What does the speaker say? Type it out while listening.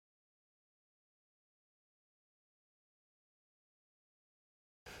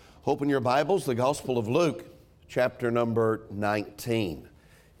Open your Bibles, the Gospel of Luke, chapter number 19.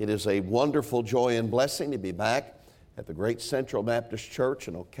 It is a wonderful joy and blessing to be back at the great Central Baptist Church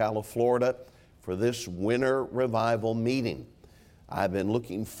in Ocala, Florida, for this winter revival meeting. I've been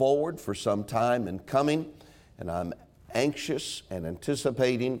looking forward for some time in coming, and I'm anxious and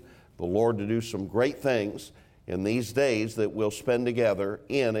anticipating the Lord to do some great things in these days that we'll spend together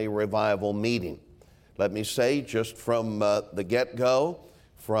in a revival meeting. Let me say, just from the get-go,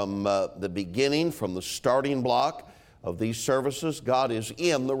 from the beginning, from the starting block of these services, God is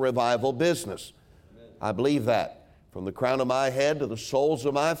in the revival business. Amen. I believe that. From the crown of my head to the soles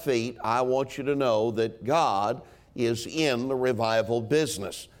of my feet, I want you to know that God is in the revival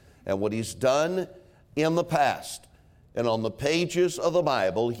business. And what He's done in the past and on the pages of the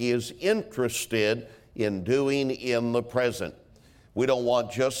Bible, He is interested in doing in the present. We don't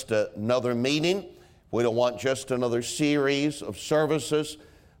want just another meeting. We don't want just another series of services.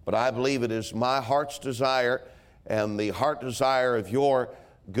 But I believe it is my heart's desire and the heart desire of your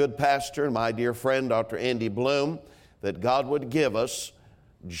good pastor and my dear friend, Dr. Andy Bloom, that God would give us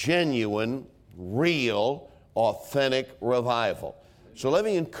genuine, real, authentic revival. So let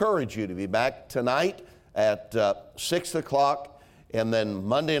me encourage you to be back tonight at 6 o'clock, and then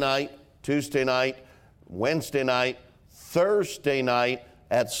Monday night, Tuesday night, Wednesday night, Thursday night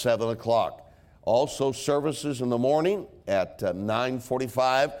at 7 o'clock. Also services in the morning at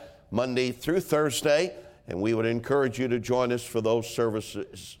 9:45, Monday through Thursday, and we would encourage you to join us for those services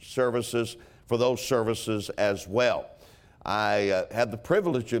as well. I had the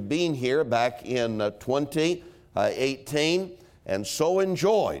privilege of being here back in 2018, and so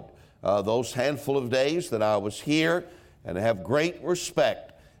enjoyed those handful of days that I was here, and have great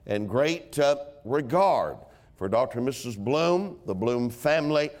respect and great regard for Dr. and Mrs. Bloom, the Bloom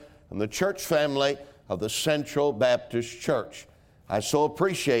family, and the church family of the Central Baptist Church. I so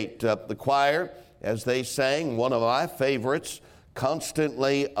appreciate the choir as they sang, one of my favorites,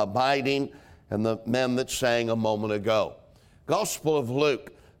 Constantly Abiding, and the men that sang a moment ago. Gospel of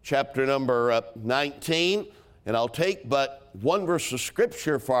Luke, chapter number 19, and I'll take but one verse of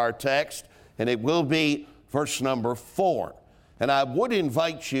Scripture for our text, and it will be verse number 4. And I would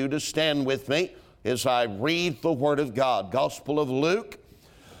invite you to stand with me as I read the Word of God. Gospel of Luke,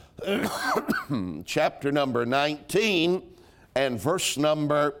 chapter number 19 and verse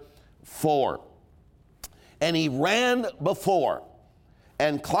number 4. And he ran before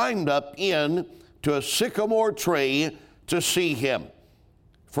and climbed up in to a sycamore tree to see him,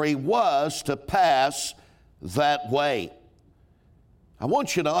 for he was to pass that way. I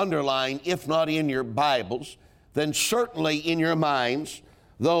want you to underline, if not in your Bibles, then certainly in your minds,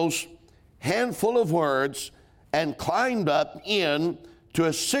 those handful of words, and climbed up in to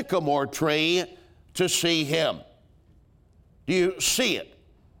a sycamore tree to see him. Do you see it?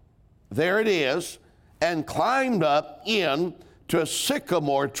 There it is, and climbed up in to a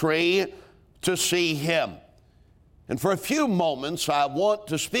sycamore tree to see him. And for a few moments, I want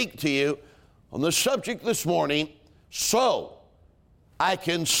to speak to you on the subject this morning, so I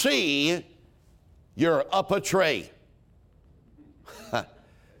can see you're up a tree.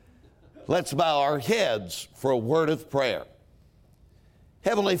 Let's bow our heads for a word of prayer.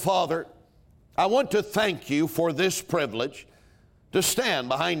 Heavenly Father, I want to thank you for this privilege to stand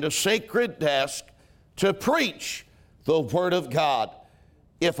behind a sacred desk to preach the Word of God.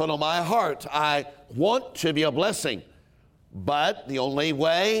 If in my heart I want to be a blessing, but the only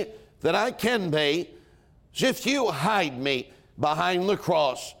way that I can be is if you hide me behind the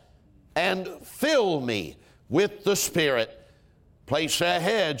cross and fill me with the Spirit. Place a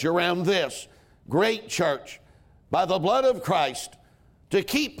hedge around this great church by the blood of Christ to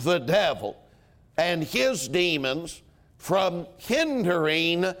keep the devil and his demons from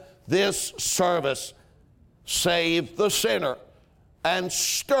hindering this service. Save the sinner and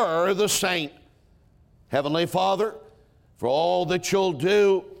stir the saint. Heavenly Father, for all that you'll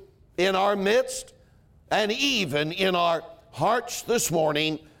do in our midst and even in our hearts this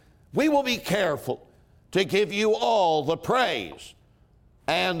morning, we will be careful to give you all the praise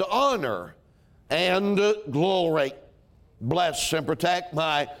and honor and glory. Bless and protect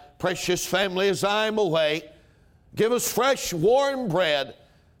my precious family as I'm away. Give us fresh, warm bread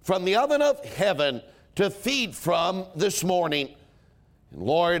from the oven of heaven to feed from this morning. And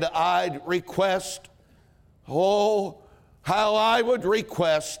Lord, I'd request, how I would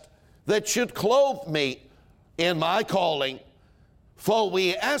request that you'd clothe me in my calling. For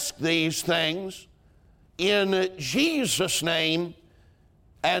we ask these things in Jesus' name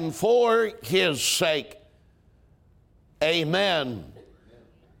and for His sake. Amen.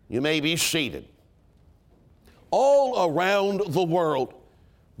 You may be seated. All around the world,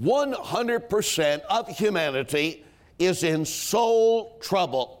 100% of humanity is in soul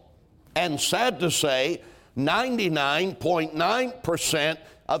trouble. And sad to say, 99.9%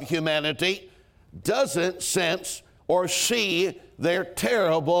 of humanity doesn't sense or see their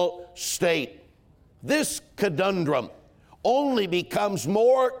terrible state. This conundrum only becomes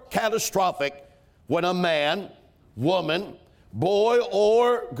more catastrophic when a man, woman, boy,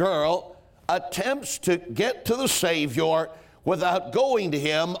 or girl attempts to get to the Savior without going to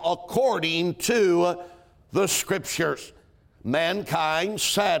Him according to the Scriptures. Mankind,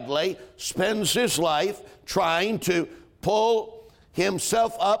 sadly, spends his life trying to pull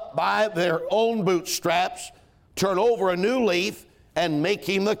himself up by their own bootstraps, turn over a new leaf, and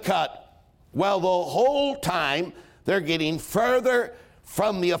making the cut. Well, the whole time they're getting further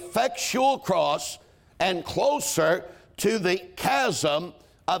from the effectual cross and closer to the chasm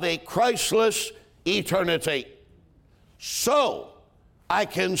of a Christless eternity. So, I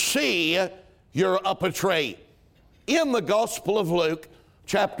can see you're up a tree. In the Gospel of Luke,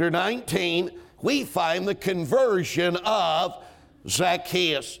 chapter 19, we find the conversion of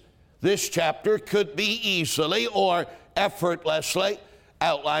Zacchaeus. This chapter could be easily or effortlessly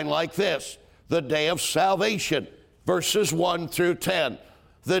outlined like this: the day of salvation, verses 1 through 10.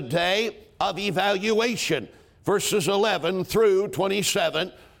 The day of evaluation, verses 11 through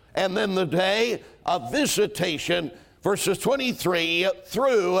 27. And then the day of visitation, verses 23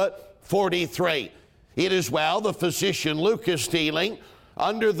 through 43. It is well the physician Luke is dealing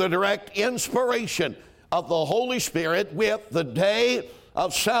under the direct inspiration of the Holy Spirit with the day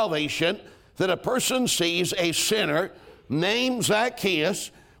of salvation that a person sees a sinner named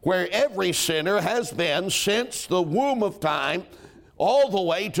Zacchaeus, where every sinner has been since the womb of time all the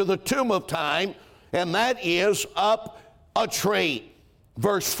way to the tomb of time, and that is up a tree.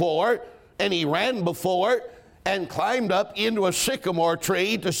 Verse 4, and he ran before and climbed up into a sycamore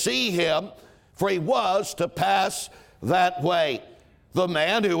tree to see him, for he was to pass that way. The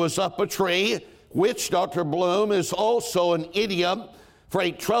man who was up a tree, which, Dr. Bloom, is also an idiom for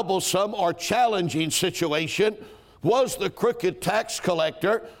a troublesome or challenging situation, was the crooked tax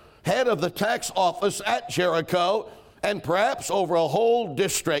collector, head of the tax office at Jericho, and perhaps over a whole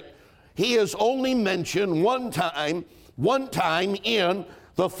district. He is only mentioned one time in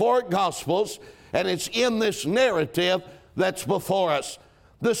the four Gospels, and it's in this narrative that's before us.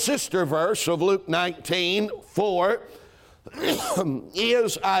 The sister verse of Luke 19:4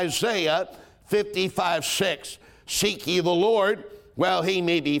 is Isaiah 55:6. Seek ye the Lord while he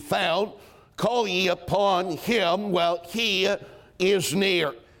may be found. Call ye upon him while he is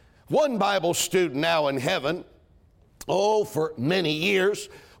near. One Bible student now in heaven, for many years,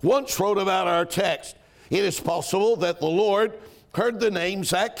 once wrote about our text. It is possible that the Lord heard the name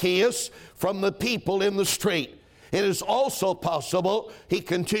Zacchaeus from the people in the street. It is also possible, he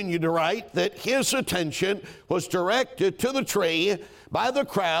continued to write, that his attention was directed to the tree by the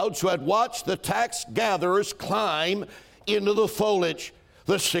crowds who had watched the tax gatherers climb into the foliage.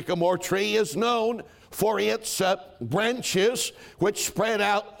 The sycamore tree is known for its branches, which spread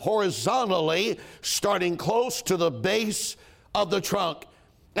out horizontally, starting close to the base of the trunk.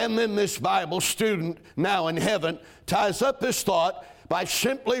 And then this Bible student, now in heaven, ties up his thought by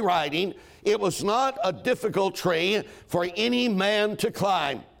simply writing, it was not a difficult tree for any man to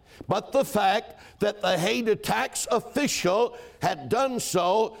climb, but the fact that the hated tax official had done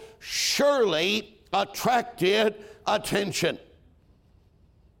so surely attracted attention.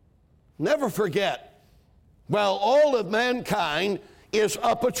 Never forget, while all of mankind is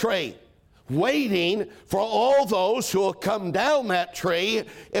up a tree, waiting for all those who will come down that tree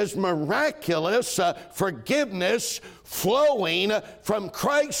is miraculous forgiveness flowing from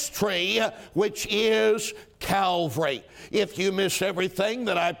Christ's tree, which is Calvary. If you miss everything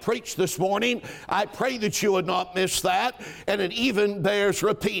that I preached this morning, I pray that you would not miss that, and it even bears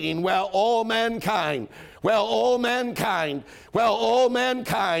repeating. All mankind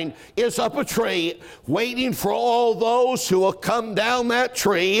is up a tree, waiting for all those who will come down that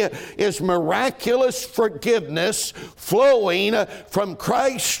tree, is miraculous forgiveness flowing from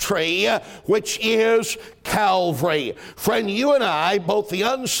Christ's tree, which is Calvary. Friend, you and I, both the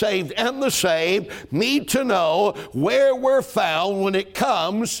unsaved and the saved, need to know where we're found when it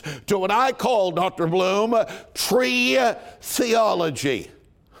comes to what I call, Dr. Bloom, tree theology.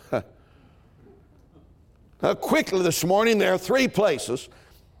 Quickly this morning, there are three places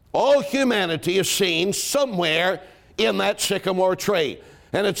all humanity is seen somewhere in that sycamore tree.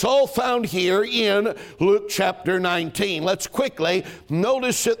 And it's all found here in Luke chapter 19. Let's quickly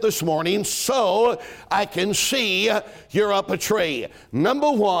notice it this morning so I can see you're up a tree.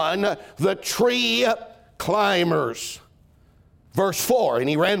 Number one, the tree climbers. Verse 4, and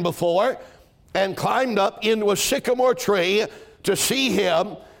he ran before and climbed up into a sycamore tree to see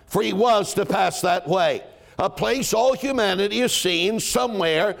him, for he was to pass that way. A place all humanity has seen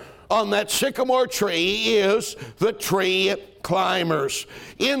somewhere on that sycamore tree is the tree climbers.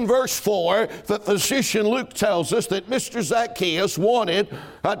 In verse 4, the physician Luke tells us that Mr. Zacchaeus wanted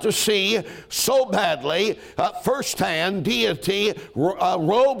to see so badly firsthand deity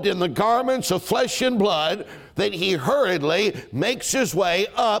robed in the garments of flesh and blood that he hurriedly makes his way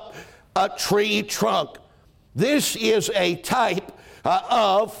up a tree trunk. This is a type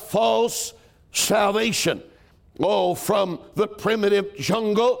of false salvation. Oh, from the primitive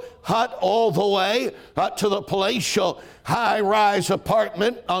jungle hut all the way to the palatial high-rise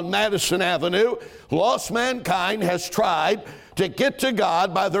apartment on Madison Avenue, lost mankind has tried to get to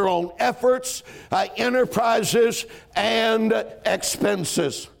God by their own efforts, enterprises, and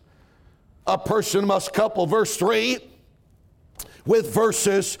expenses. A person must couple verse 3 with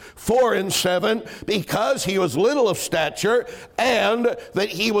verses 4 and 7, because he was little of stature, and that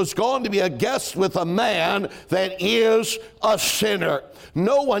he was going to be a guest with a man that is a sinner.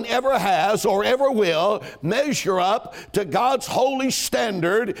 No one ever has or ever will measure up to God's holy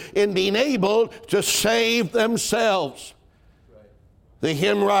standard in being able to save themselves. The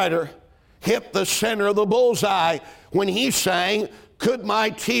hymn writer hit the center of the bullseye when he sang, "Could my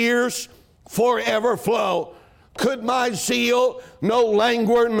tears forever flow? Could my zeal no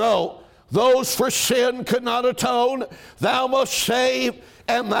languor know? Those for sin could not atone. Thou must save,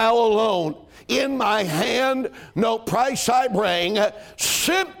 and thou alone. In my hand no price I bring,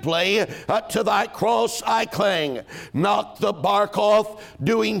 simply to thy cross I cling. Knock the bark off,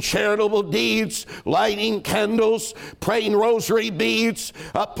 doing charitable deeds, lighting candles, praying rosary beads,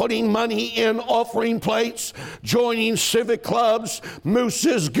 putting money in offering plates, joining civic clubs,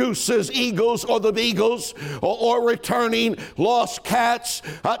 mooses, gooses, eagles, or the beagles, or returning lost cats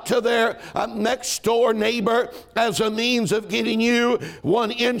to their next door neighbor as a means of getting you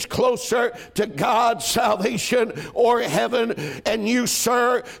 1 inch closer to God's salvation or heaven. And you,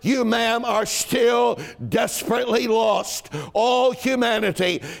 sir, you, ma'am, are still desperately lost. All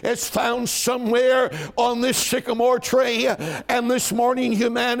humanity is found somewhere on this sycamore tree, and this morning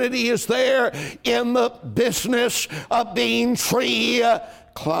humanity is there in the business of being tree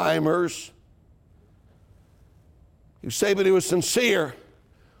climbers. You say, but he was sincere.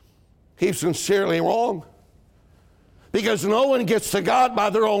 He's sincerely wrong. Because no one gets to God by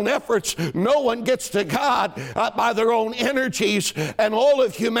their own efforts. No one gets to God by their own energies. And all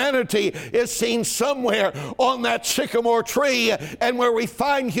of humanity is seen somewhere on that sycamore tree. And where we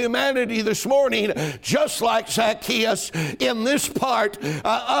find humanity this morning, just like Zacchaeus, in this part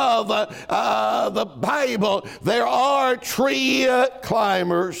of the Bible, there are tree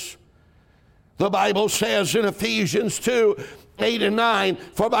climbers. The Bible says in Ephesians 2:8 and 9,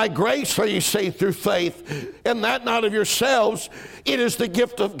 for by grace are ye saved through faith, and that not of yourselves. It is the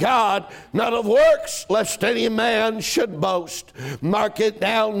gift of God, not of works, lest any man should boast. Mark it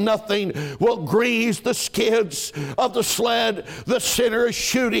down, nothing will grease the skids of the sled the sinner is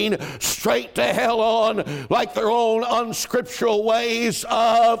shooting straight to hell on, like their own unscriptural ways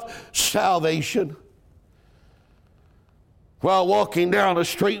of salvation. While walking down a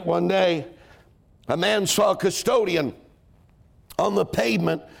street one day, a man saw a custodian on the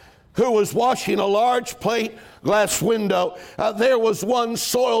pavement who was washing a large plate glass window. There was one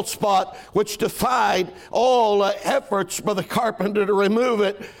soil spot which defied all efforts by the carpenter to remove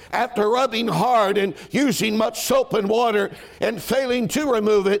it. After rubbing hard and using much soap and water and failing to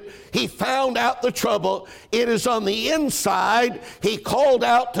remove it, he found out the trouble. It is on the inside. He called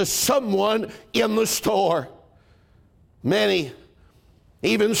out to someone in the store. Many,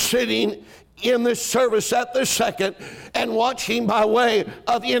 even sitting in this service at this second and watching by way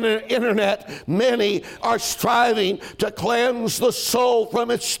of internet, many are striving to cleanse the soul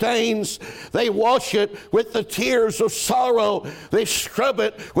from its stains. They wash it with the tears of sorrow. They scrub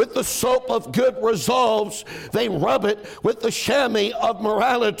it with the soap of good resolves. They rub it with the chamois of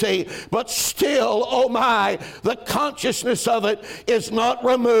morality. But still, oh my, the consciousness of it is not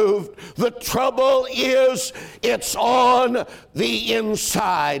removed. The trouble is, it's on the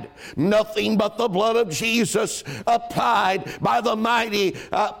inside. Nothing but the blood of Jesus applied by the mighty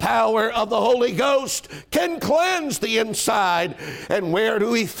power of the Holy Ghost can cleanse the inside. And where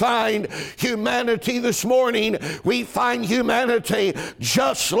do we find humanity this morning? We find humanity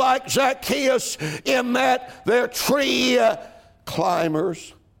just like Zacchaeus in that they're tree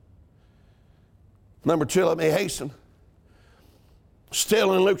climbers. Number 2, let me hasten.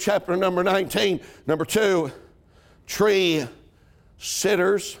 Still in Luke chapter number 19. Number 2, tree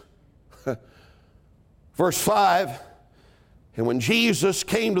sitters. Verse 5, And when Jesus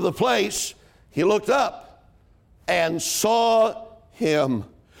came to the place, he looked up and saw him.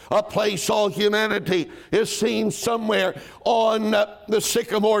 A place all humanity is seen somewhere on the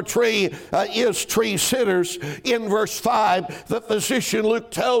sycamore tree is tree sitters. In verse 5, the physician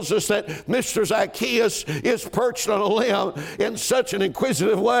Luke tells us that Mr. Zacchaeus is perched on a limb in such an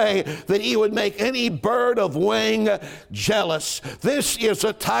inquisitive way that he would make any bird of wing jealous. This is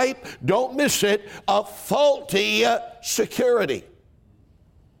a type, don't miss it, of faulty security.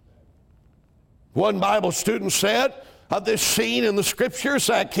 One Bible student said, of this scene in the scripture,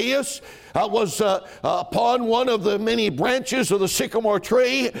 Zacchaeus was upon one of the many branches of the sycamore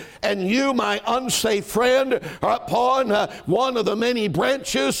tree, and you, my unsafe friend, are upon one of the many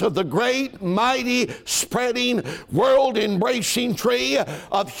branches of the great, mighty, spreading, world-embracing tree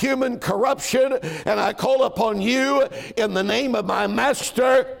of human corruption, and I call upon you in the name of my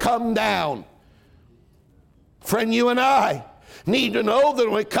master, come down. Friend, you and I need to know that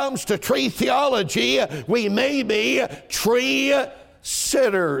when it comes to tree theology, we may be tree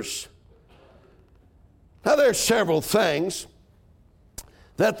sitters. Now, there's several things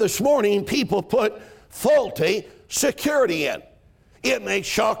that this morning people put faulty security in. It may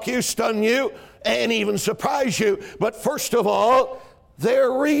shock you, stun you, and even surprise you, but first of all,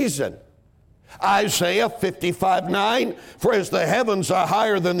 their reason. Isaiah 55:9, for as the heavens are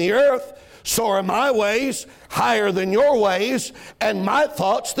higher than the earth, so are my ways higher than your ways, and my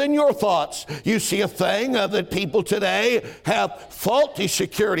thoughts than your thoughts. You see, a thing that people today have faulty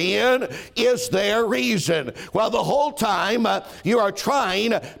security in is their reason. Well, the whole time you are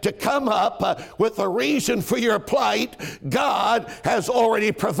trying to come up with a reason for your plight, God has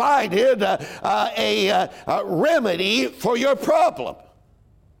already provided a remedy for your problem.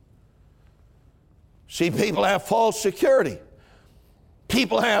 See, people have false security.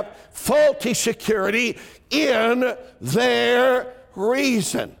 People have faulty security in their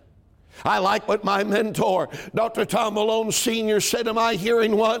reason. I like what my mentor, Dr. Tom Malone Sr., said in my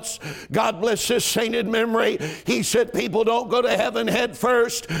hearing once. God bless his sainted memory. He said, people don't go to heaven head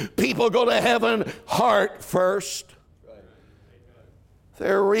first. People go to heaven heart first.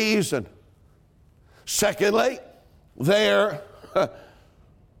 Their reason. Secondly, their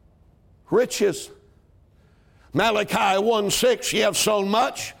riches. Malachi 1:6, ye have sown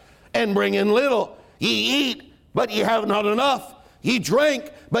much and bring in little. Ye eat, but ye have not enough. Ye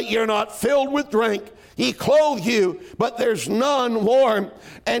drink, but you're not filled with drink. Ye clothe you, but there's none warm.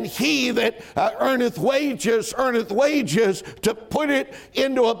 And he that earneth wages to put it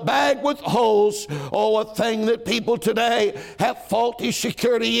into a bag with holes. Oh, a thing that people today have faulty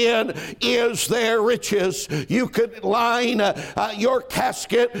security in is their riches. You could line your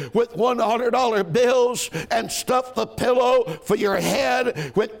casket with $100 bills and stuff the pillow for your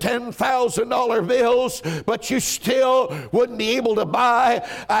head with $10,000 bills, but you still wouldn't be able to buy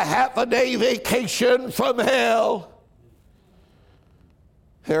a half-a-day vacation from hell.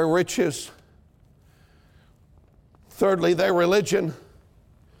 Their riches. Thirdly, their religion.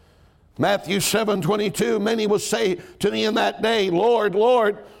 Matthew 7:22, many will say to me in that day, Lord,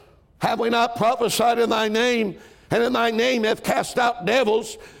 Lord, have we not prophesied in thy name, and in thy name have cast out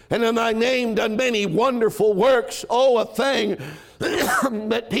devils, and in thy name done many wonderful works? Oh, a thing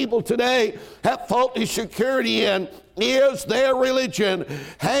that people today have faulty security in is their religion.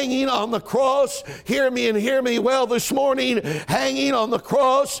 Hanging on the cross, hear me and hear me well this morning, hanging on the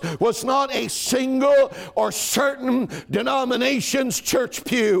cross was not a single or certain denomination's church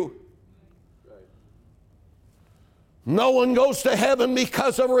pew. No one goes to heaven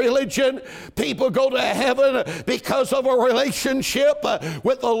because of religion. People go to heaven because of a relationship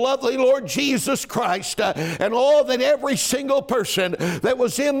with the lovely Lord Jesus Christ. And all that every single person that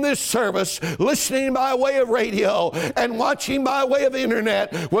was in this service, listening by way of radio and watching by way of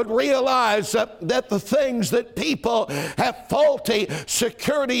internet, would realize that the things that people have faulty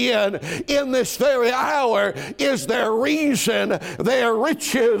security in this very hour is their reason, their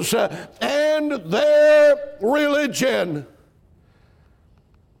riches, and their religion.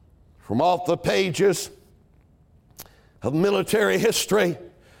 From off the pages of military history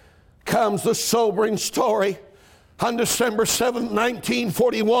comes the sobering story. On December 7,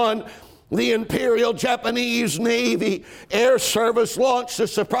 1941, the Imperial Japanese Navy Air Service launched a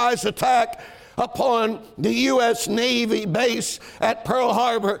surprise attack upon the U.S. Navy base at Pearl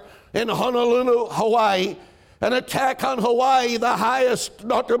Harbor in Honolulu, Hawaii. An attack on Hawaii, the highest,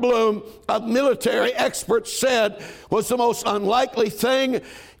 Dr. Bloom, of military experts said, was the most unlikely thing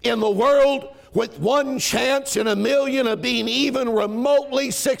in the world, with one chance in a million of being even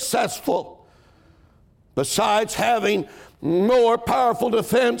remotely successful. Besides having more powerful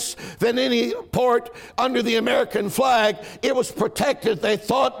defense than any port under the American flag. It was protected, they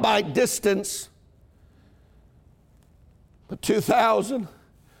thought, by distance. But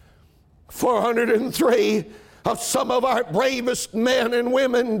 2,403 of some of our bravest men and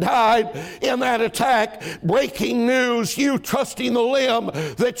women died in that attack. Breaking news, you trusting the limb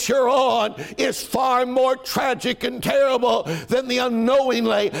that you're on is far more tragic and terrible than the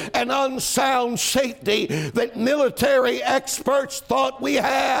unknowingly and unsound safety that military experts thought we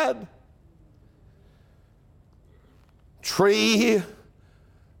had. Tree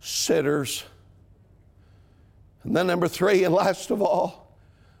sitters. And then number 3, and last of all,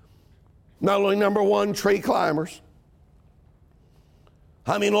 not only number 1, tree climbers.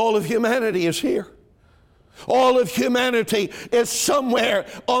 I mean, all of humanity is here. All of humanity is somewhere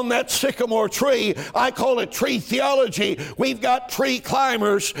on that sycamore tree. I call it tree theology. We've got tree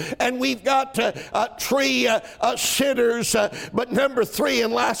climbers and we've got tree sitters. But number 3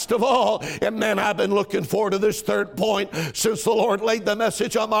 and last of all, and man, I've been looking forward to this third point since the Lord laid the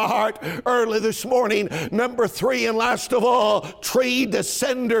message on my heart early this morning. Number 3 and last of all, tree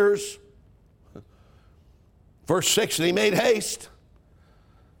descenders. Verse 6, and he made haste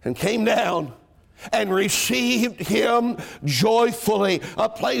and came down and received him joyfully. A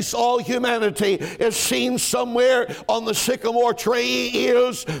place all humanity is seen somewhere on the sycamore tree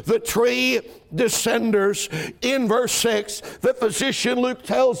is the tree descenders. In verse 6, the physician Luke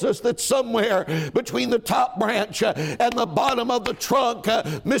tells us that somewhere between the top branch and the bottom of the trunk,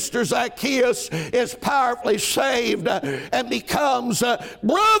 Mr. Zacchaeus is powerfully saved and becomes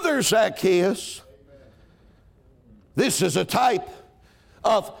Brother Zacchaeus. This is a type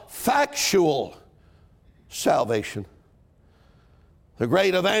of factual salvation. The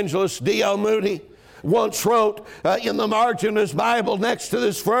great evangelist D.L. Moody once wrote in the margin of his Bible next to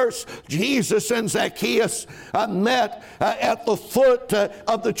this verse, Jesus and Zacchaeus met at the foot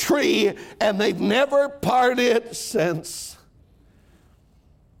of the tree, and they've never parted since.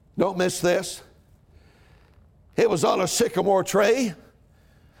 Don't miss this. It was on a sycamore tree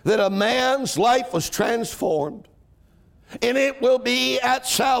that a man's life was transformed. And it will be at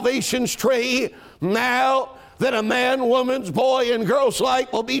salvation's tree now that a man, woman's, boy, and girl's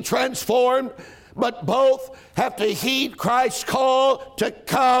life will be transformed. But both have to heed Christ's call to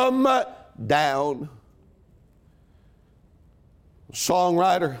come down. The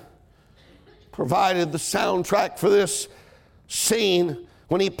songwriter provided the soundtrack for this scene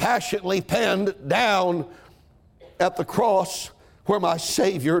when he passionately penned, down at the cross where my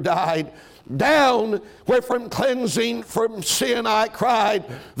Savior died. Down where from cleansing from sin I cried.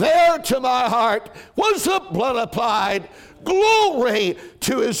 There to my heart was the blood applied. Glory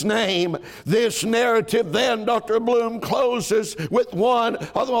to his name. This narrative then, Dr. Bloom closes with one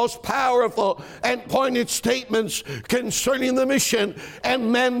of the most powerful and pointed statements concerning the mission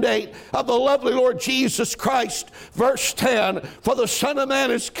and mandate of the lovely Lord Jesus Christ. Verse 10, for the Son of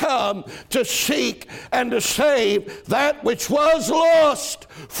Man is come to seek and to save that which was lost.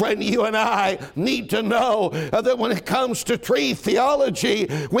 Friend, you and I need to know that when it comes to tree theology,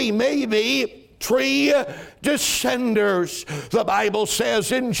 we may be tree descenders. The Bible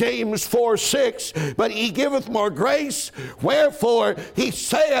says in James 4:6, but he giveth more grace, wherefore he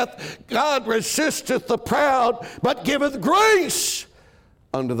saith, God resisteth the proud, but giveth grace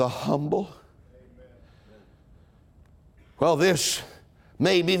unto the humble. Well, this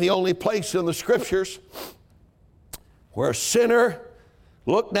may be the only place in the Scriptures where a sinner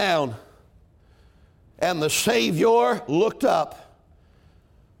looked down and the Savior looked up.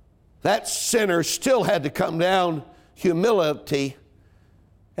 That sinner still had to come down, humility,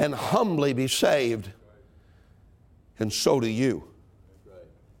 and humbly be saved. And so do you.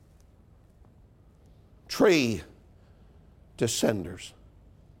 Tree descenders.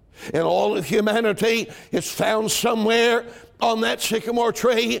 And all of humanity is found somewhere on that sycamore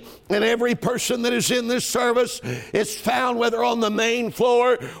tree, and every person that is in this service is found, whether on the main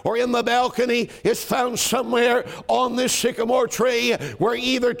floor or in the balcony, is found somewhere on this sycamore tree. We're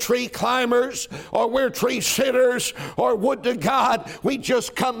either tree climbers or we're tree sitters, or would to God we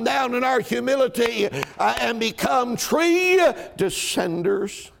just come down in our humility and become tree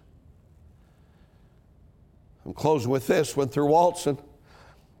descenders. I'm closing with this. When Thorwaldsen,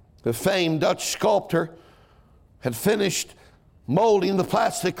 the famed Dutch sculptor, had finished molding the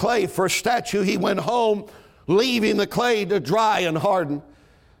plastic clay for a statue, he went home, leaving the clay to dry and harden.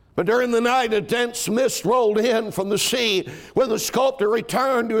 But during the night, a dense mist rolled in from the sea. When the sculptor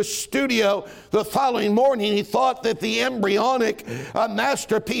returned to his studio the following morning, he thought that the embryonic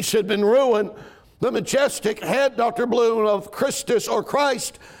masterpiece had been ruined. The majestic head, Dr. Bloom, of Christus or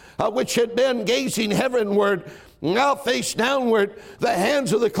Christ, which had been gazing heavenward, Now face downward, the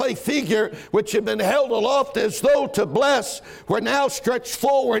hands of the clay figure, which had been held aloft as though to bless, were now stretched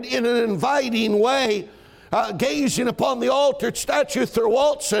forward in an inviting way. Gazing upon the altered statue,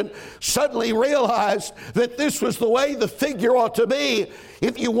 Thorwaldsen suddenly realized that this was the way the figure ought to be.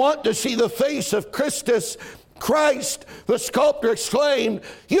 If you want to see the face of Christ, the sculptor exclaimed,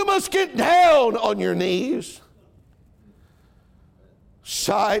 you must get down on your knees.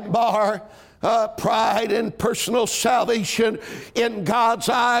 Sidebar. Pride and personal salvation in God's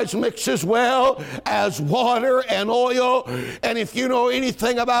eyes mix as well as water and oil. And if you know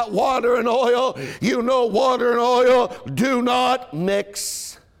anything about water and oil, you know water and oil do not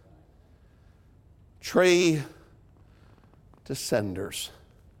mix. Tree descenders.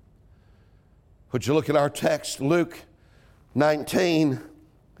 Would you look at our text, Luke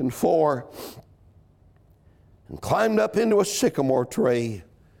 19:4, and climbed up into a sycamore tree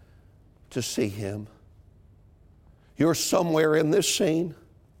to see him. You're somewhere in this scene.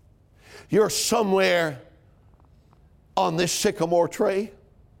 You're somewhere on this sycamore tree.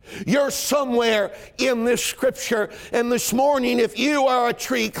 You're somewhere in this scripture. And this morning, if you are a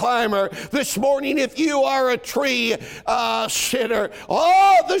tree climber, this morning, if you are a tree sitter,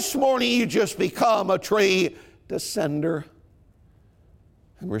 this morning you just become a tree descender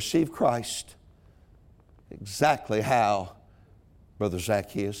and receive Christ exactly how Brother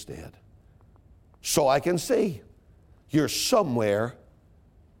Zacchaeus did. So I can see you're somewhere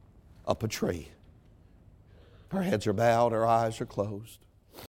up a tree. Our heads are bowed, our eyes are closed.